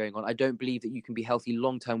action going on. I don't believe that you can be healthy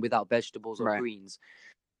long term without vegetables or greens.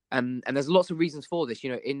 And there's lots of reasons for this.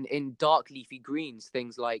 In dark leafy greens,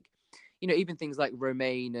 things like, even things like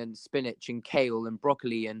romaine and spinach and kale and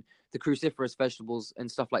broccoli and the cruciferous vegetables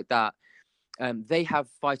and stuff like that. They have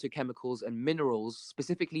phytochemicals and minerals,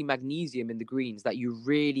 specifically magnesium in the greens, that you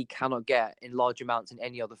really cannot get in large amounts in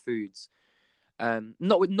any other foods.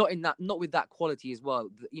 Not with that quality as well.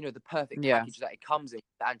 The perfect package that it comes in,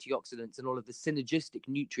 the antioxidants and all of the synergistic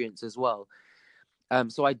nutrients as well.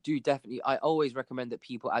 So I always recommend that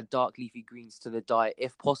people add dark leafy greens to their diet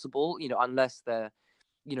if possible. Unless they're,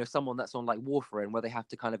 someone that's on like warfarin where they have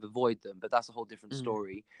to kind of avoid them, but that's a whole different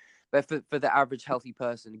story. But for the average healthy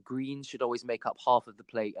person, greens should always make up half of the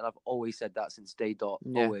plate. And I've always said that since day dot.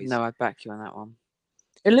 Yeah, always. No, I back you on that one.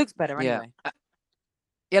 It looks better anyway. Yeah,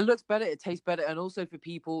 it looks better. It tastes better. And also for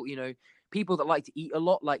people, people that like to eat a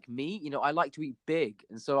lot like me, I like to eat big.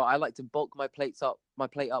 And so I like to bulk my plate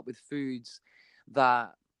up with foods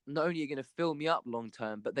that not only are going to fill me up long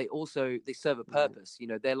term, but they serve a purpose.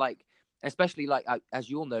 They're like, especially like, as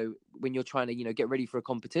you all know, when you're trying to, get ready for a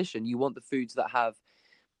competition, you want the foods that have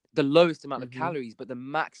the lowest amount of calories, but the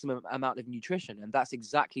maximum amount of nutrition. And that's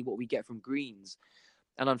exactly what we get from greens.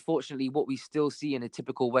 And unfortunately, what we still see in a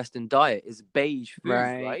typical Western diet is beige food,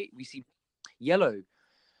 right? We see yellow.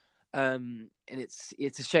 And it's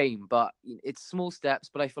a shame, but it's small steps.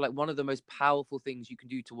 But I feel like one of the most powerful things you can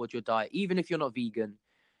do towards your diet, even if you're not vegan,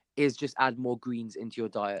 is just add more greens into your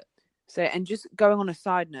diet. So, and just going on a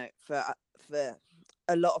side note for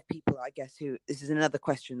a lot of people, I guess, who, this is another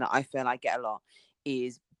question that I feel I get a lot,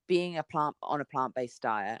 is being on a plant-based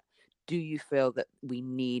diet, do you feel that we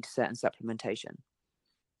need certain supplementation?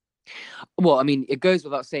 Well, I mean, it goes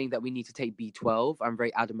without saying that we need to take B12. I'm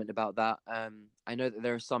very adamant about that. I know that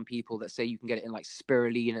there are some people that say you can get it in like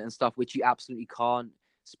spirulina and stuff, which you absolutely can't.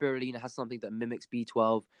 Spirulina has something that mimics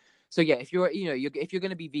B12. So yeah, if you're going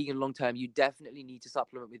to be vegan long term, you definitely need to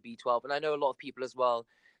supplement with B12. And I know a lot of people as well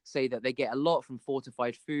say that they get a lot from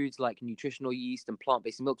fortified foods like nutritional yeast and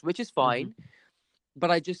plant-based milks, which is fine. But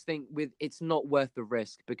I just think it's not worth the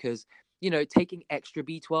risk, because taking extra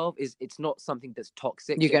B12 it's not something that's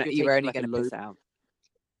toxic. So if you're You're taking only like a going to low, piss out.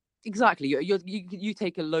 exactly, you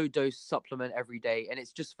take a low dose supplement every day, and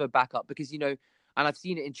it's just for backup, because and I've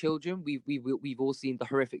seen it in children. We've all seen the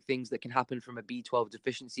horrific things that can happen from a B12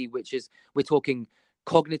 deficiency, which is, we're talking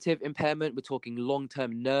cognitive impairment, we're talking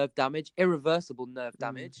long-term nerve damage, irreversible nerve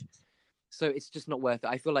damage. So it's just not worth it.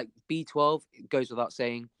 I feel like B12 goes without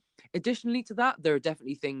saying. Additionally to that, there are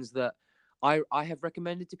definitely things that I have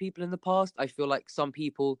recommended to people in the past. I feel like some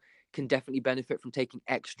people can definitely benefit from taking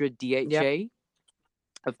extra DHA. Yep.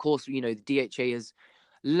 Of course, the DHA is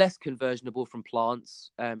less conversionable from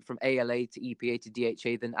plants, from ALA to EPA to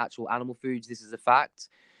DHA, than actual animal foods. This is a fact.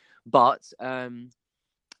 But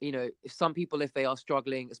if some people, if they are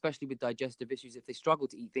struggling, especially with digestive issues, if they struggle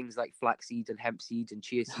to eat things like flax seeds and hemp seeds and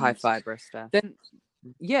chia seeds, High fiber stuff, then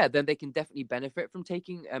they can definitely benefit from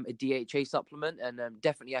taking a DHA supplement. And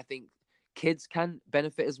definitely, I think kids can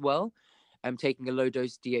benefit as well, taking a low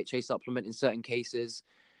dose DHA supplement in certain cases.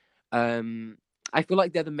 I feel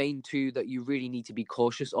like they're the main two that you really need to be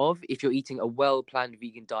cautious of. If you're eating a well-planned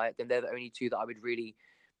vegan diet, then they're the only two that I would really,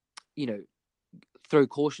 throw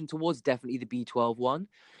caution towards. Definitely the B12 one.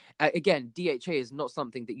 Again, DHA is not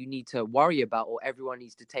something that you need to worry about or everyone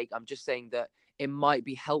needs to take. I'm just saying that it might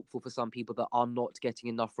be helpful for some people that are not getting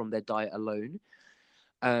enough from their diet alone.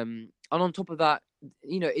 And on top of that,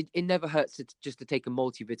 it never hurts just to take a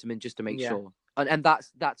multivitamin just to make sure. And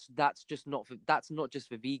that's just not just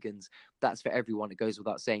for vegans. That's for everyone. It goes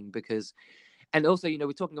without saying, because, and also,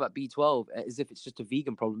 we're talking about B12 as if it's just a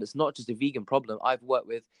vegan problem. It's not just a vegan problem.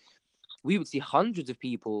 We would see hundreds of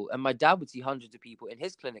people, and my dad would see hundreds of people in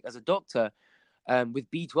his clinic as a doctor, with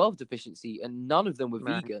B12 deficiency, and none of them were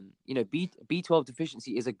vegan. B12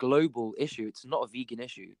 deficiency is a global issue. It's not a vegan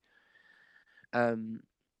issue.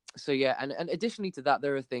 So yeah, and additionally to that,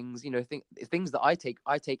 there are things, things that I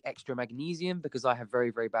take extra magnesium because I have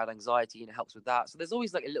very, very bad anxiety, and it helps with that. So there's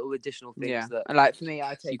always like a little additional things that, and like for me,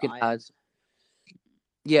 I take you can iron. add.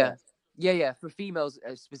 Yeah. For females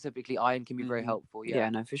specifically, iron can be very helpful. Yeah,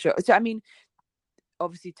 no, for sure. So I mean,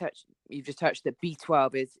 obviously you've just touched that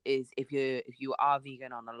B12 is if you are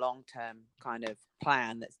vegan on a long-term kind of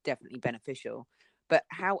plan, that's definitely beneficial. But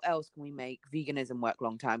how else can we make veganism work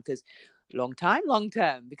long term? Because long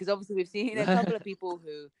term, because obviously we've seen a couple of people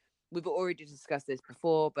who, we've already discussed this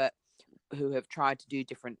before, but who have tried to do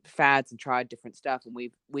different fads and tried different stuff, and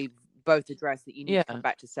we've both addressed that you need to come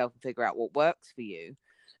back to self and figure out what works for you.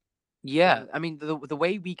 Yeah, I mean, the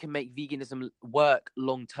way we can make veganism work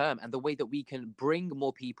long term, and the way that we can bring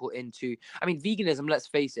more people into, I mean, veganism, let's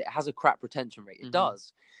face it, has a crap retention rate. It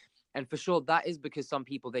does. And for sure, that is because some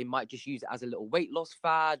people, they might just use it as a little weight loss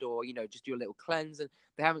fad, or, just do a little cleanse, and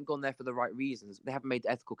they haven't gone there for the right reasons. They haven't made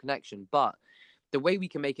the ethical connection. But the way we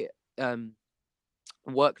can make it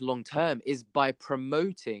work long term is by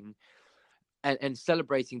promoting and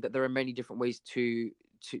celebrating that there are many different ways to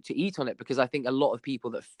eat on it. Because I think a lot of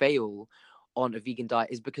people that fail on a vegan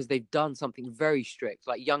diet is because they've done something very strict,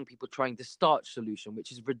 like young people trying the starch solution,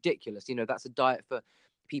 which is ridiculous. That's a diet for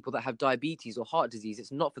people that have diabetes or heart disease.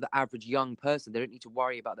 It's not for the average young person. They don't need to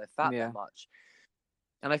worry about their fat that much.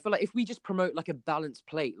 And I feel like if we just promote like a balanced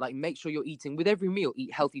plate, like make sure you're eating with every meal,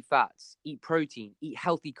 eat healthy fats, eat protein, eat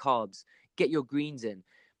healthy carbs, get your greens in.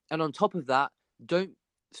 And on top of that, don't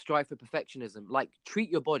strive for perfectionism. Like,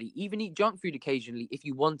 treat your body, even eat junk food occasionally if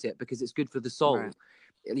you want it, because it's good for the soul.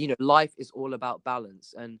 Life is all about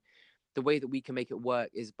balance. And the way that we can make it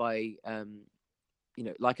work is by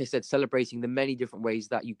like I said, celebrating the many different ways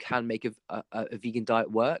that you can make a vegan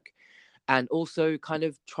diet work, and also kind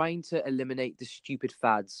of trying to eliminate the stupid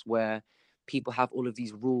fads where people have all of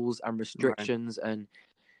these rules and restrictions. And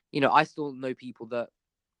I still know people that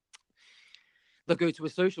they'll go to a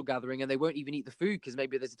social gathering and they won't even eat the food because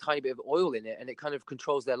maybe there's a tiny bit of oil in it, and it kind of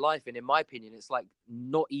controls their life. And in my opinion, it's like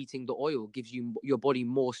not eating the oil gives your body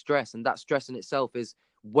more stress, and that stress in itself is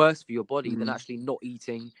worse for your body than actually not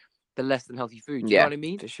eating the less than healthy food. Do you know what I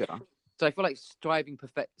mean? For sure. So I feel like striving for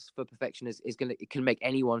perfection it can make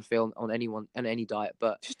anyone fail on any diet.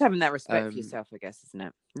 But just having that respect for yourself, I guess, isn't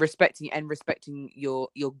it? Respecting your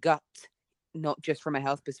gut, not just from a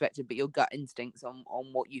health perspective, but your gut instincts on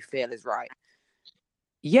what you feel is right.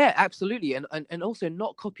 Yeah, absolutely. And also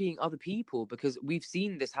not copying other people, because we've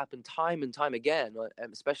seen this happen time and time again,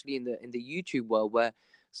 especially in the YouTube world, where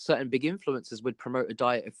certain big influencers would promote a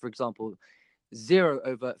diet of, for example, 0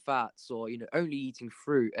 overt fats, or only eating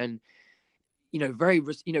fruit. And very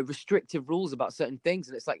restrictive rules about certain things.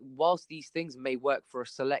 And it's like, whilst these things may work for a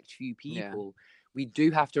select few people, we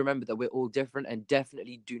do have to remember that we're all different, and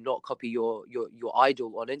definitely do not copy your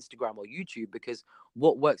idol on Instagram or YouTube, because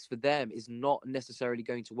what works for them is not necessarily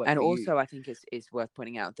going to work and for also you. I think it's worth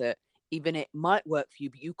pointing out that even it might work for you,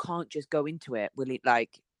 but you can't just go into it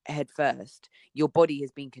like head first. Your body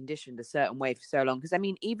has been conditioned a certain way for so long, because I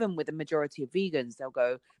mean, even with the majority of vegans, they'll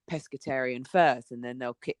go pescatarian first and then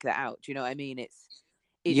they'll kick that out. Do you know what I mean? It's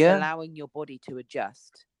allowing your body to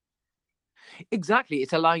adjust. Exactly,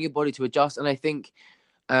 it's allowing your body to adjust. And I think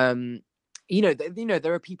there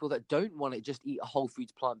are people that don't want to just eat a whole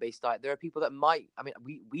foods plant-based diet. There are people that might, I mean,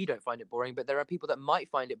 we don't find it boring, but there are people that might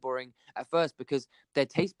find it boring at first because their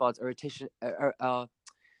taste buds are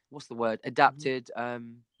what's the word? Adapted.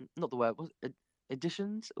 Not the word. What's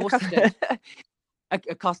additions? Accustomed.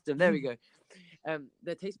 Accustomed. There we go.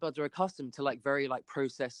 Their taste buds are accustomed to like very like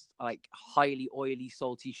processed, like highly oily,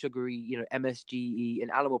 salty, sugary, MSG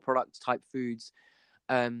and animal products type foods.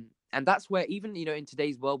 And that's where, even in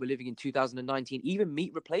today's world, we're living in 2019, even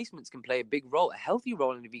meat replacements can play a big role, a healthy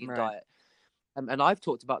role in a vegan diet. And I've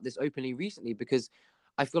talked about this openly recently because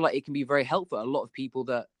I feel like it can be very helpful. A lot of people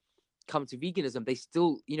that come to veganism, they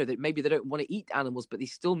still, that maybe they don't want to eat animals, but they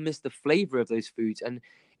still miss the flavor of those foods. And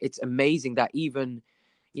it's amazing that even,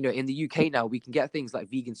 in the UK now, we can get things like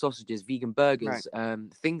vegan sausages, vegan burgers,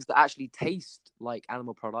 things that actually taste like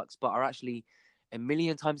animal products, but are actually a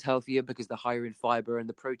million times healthier because they're higher in fiber and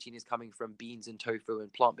the protein is coming from beans and tofu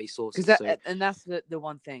and plant-based sources. And that's the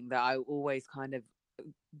one thing that I always kind of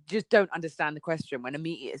just don't understand the question when a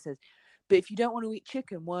meat eater says, but if you don't want to eat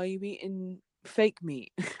chicken, why are you eating fake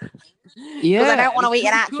meat? Because I don't want to eat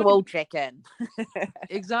an actual chicken.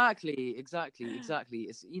 Exactly. It's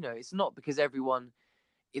it's not because everyone.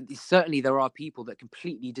 Certainly there are people that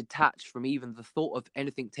completely detach from even the thought of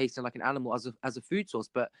anything tasting like an animal as a food source,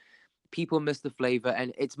 but people miss the flavor.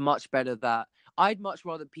 And it's much better that I'd much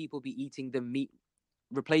rather people be eating the meat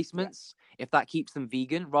replacements if that keeps them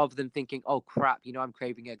vegan, rather than thinking, oh crap, I'm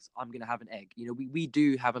craving eggs, I'm gonna have an egg. We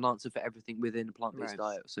do have an answer for everything within a plant-based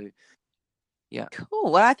diet. So yeah, cool.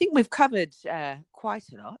 Well, I think we've covered quite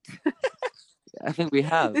a lot. I think we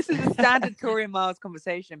have. This is a standard Tori and Miles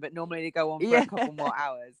conversation, but normally they go on for a couple more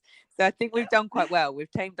hours. So I think we've done quite well. We've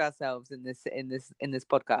tamed ourselves in this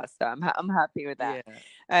podcast. So I'm happy with that.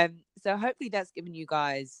 Yeah. So hopefully that's given you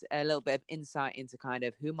guys a little bit of insight into kind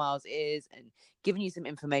of who Miles is, and giving you some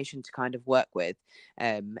information to kind of work with,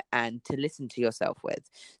 and to listen to yourself with.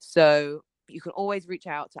 So you can always reach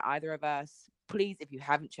out to either of us. Please, if you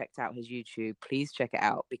haven't checked out his YouTube, please check it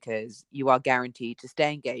out, because you are guaranteed to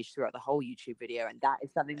stay engaged throughout the whole YouTube video. And that is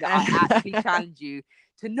something that I actually challenge you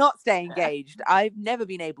to not stay engaged. I've never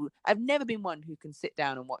been one who can sit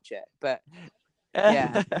down and watch it. But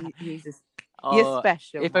yeah, he's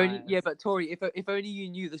special. If only, but Tori, if only you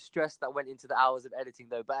knew the stress that went into the hours of editing,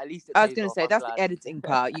 though. But at least I was going to say, that's the editing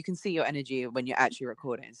part. You can see your energy when you're actually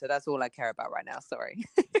recording. So that's all I care about right now. Sorry.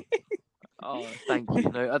 Oh, thank you.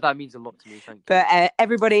 No, that means a lot to me. Thank you. But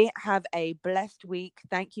everybody, have a blessed week.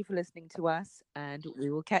 Thank you for listening to us, and we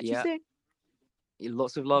will catch you soon.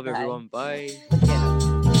 Lots of love, everyone. Bye. Yeah.